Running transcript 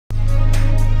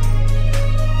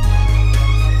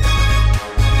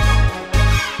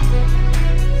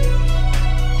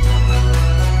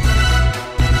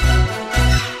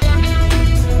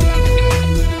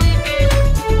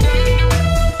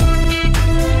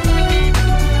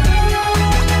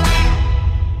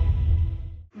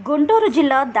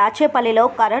జిల్లా దాచేపల్లిలో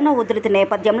కరోనా ఉధృతి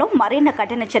నేపథ్యంలో మరిన్ని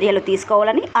కఠిన చర్యలు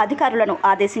తీసుకోవాలని అధికారులను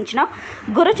ఆదేశించిన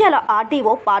గురజాల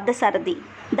ఆర్డీఓ పార్థసారథి.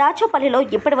 దాచేపల్లిలో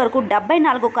ఇప్పటివరకు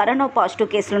 74 కరోనా పాజిటివ్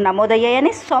కేసులు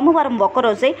నమోదయ్యాయని, సోమవారం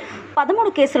ఒక్కరోజే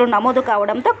 13 కేసులు నమోదు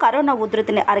కావడంతో కరోనా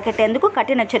ఉధృతిని అరికట్టేందుకు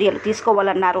కఠిన చర్యలు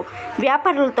తీసుకోవాలన్నారు.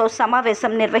 వ్యాపారులతో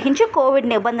సమావేశం నిర్వహించి కోవిడ్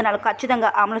నిబంధనలు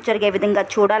ఖచ్చితంగా అమలు జరిగే విధంగా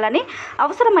చూడాలని,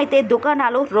 అవసరమైతే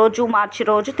దుకాణాలు రోజు మార్చి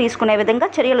రోజు తీసుకునే విధంగా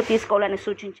చర్యలు తీసుకోవాలని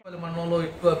సూచించారు. మండలంలో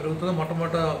ఎక్కువ పెరుగుతుంది.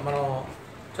 మొట్టమొదట మనం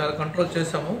చాలా కంట్రోల్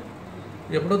చేశాము.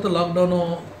 ఎప్పుడైతే లాక్డౌన్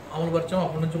అమలు పరిచామో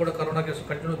అప్పటి నుంచి కూడా కరోనా కేసు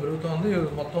కంటిన్యూ పెరుగుతుంది.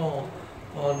 మొత్తం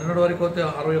నిన్నటి వరకు అయితే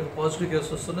 61 పాజిటివ్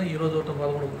కేసెస్ వస్తున్నాయి. ఈరోజు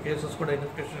 13 కేసెస్ కూడా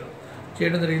ఐడెంటిఫికేషన్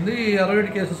చేయడం జరిగింది. ఈ 67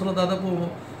 కేసెస్లో దాదాపు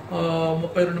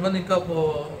 32 మంది ఇంకా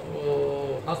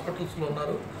హాస్పిటల్స్లో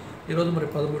ఉన్నారు. ఈరోజు మరి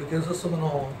 13 కేసెస్ మనం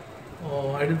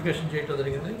ఐడెంటిఫికేషన్ చేయడం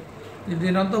జరిగింది.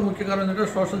 దీనంతా ముఖ్య కారణం ఏంటంటే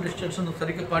సోషల్ డిస్టెన్స్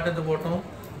సరిగ్గా పాటించకపోవటం,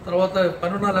 తర్వాత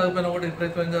పనున్నా లేకపోయినా కూడా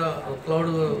విపరీతంగా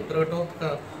క్లౌడ్ తిరగటం,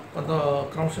 కొంత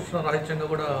క్రమశిక్షణ రాహిత్యంగా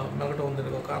కూడా మెలగటం ఉంది.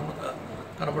 ఒక కారణంగా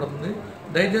కనపడుతుంది.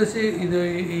 దయచేసి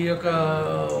ఈ యొక్క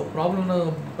ప్రాబ్లంను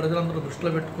ప్రజలందరూ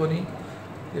దృష్టిలో పెట్టుకొని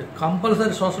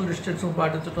కంపల్సరీ సోషల్ డిస్టెన్స్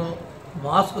పాటించడం,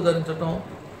 మాస్క్ ధరించడం,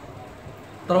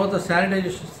 తర్వాత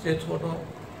శానిటైజేషన్ చేర్చుకోవటం,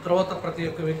 తర్వాత ప్రతి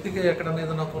ఒక్క వ్యక్తికి ఎక్కడైనా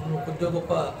ఏదైనా కొద్దిగా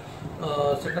గొప్ప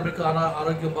సిస్టమిక్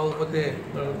ఆరోగ్యం బాగోకపోతే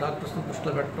డాక్టర్స్ని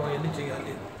దృష్టిలో పెట్టడం ఇవన్నీ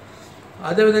చేయాలి.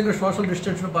 అదేవిధంగా సోషల్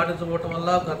డిస్టెన్స్ను పాటించకపోవటం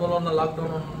వల్ల గతంలో ఉన్న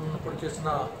లాక్డౌన్ ఉన్నప్పుడు చేసిన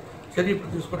చర్య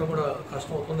ఇప్పుడు తీసుకోవడం కూడా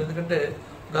కష్టం అవుతుంది. ఎందుకంటే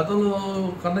గతంలో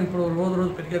కన్నా ఇప్పుడు రోజు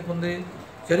పెరిగే కొంది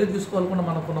చర్య తీసుకోవాలకుండా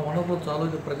మనకున్న వనరులు చాలా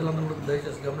ప్రజలందరూ కూడా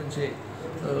దయచేసి గమనించి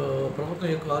ప్రభుత్వం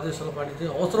యొక్క ఆదేశాలు పాటించి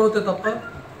అవసరమైతే తప్ప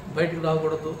బయటికి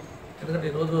రాకూడదు. ఎందుకంటే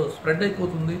ఈరోజు స్ప్రెడ్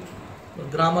అయిపోతుంది,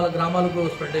 గ్రామాలకు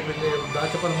స్ప్రెడ్ అయిపోయింది.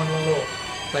 దాచేపల్లి మండలంలో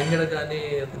తంగెడ కానీ,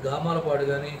 గామాలపాడు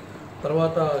కానీ,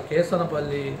 తర్వాత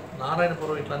కేసనపల్లి,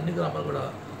 నారాయణపురం ఇట్లా అన్ని గ్రామాలు కూడా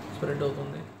స్ప్రెడ్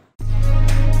అవుతుంది.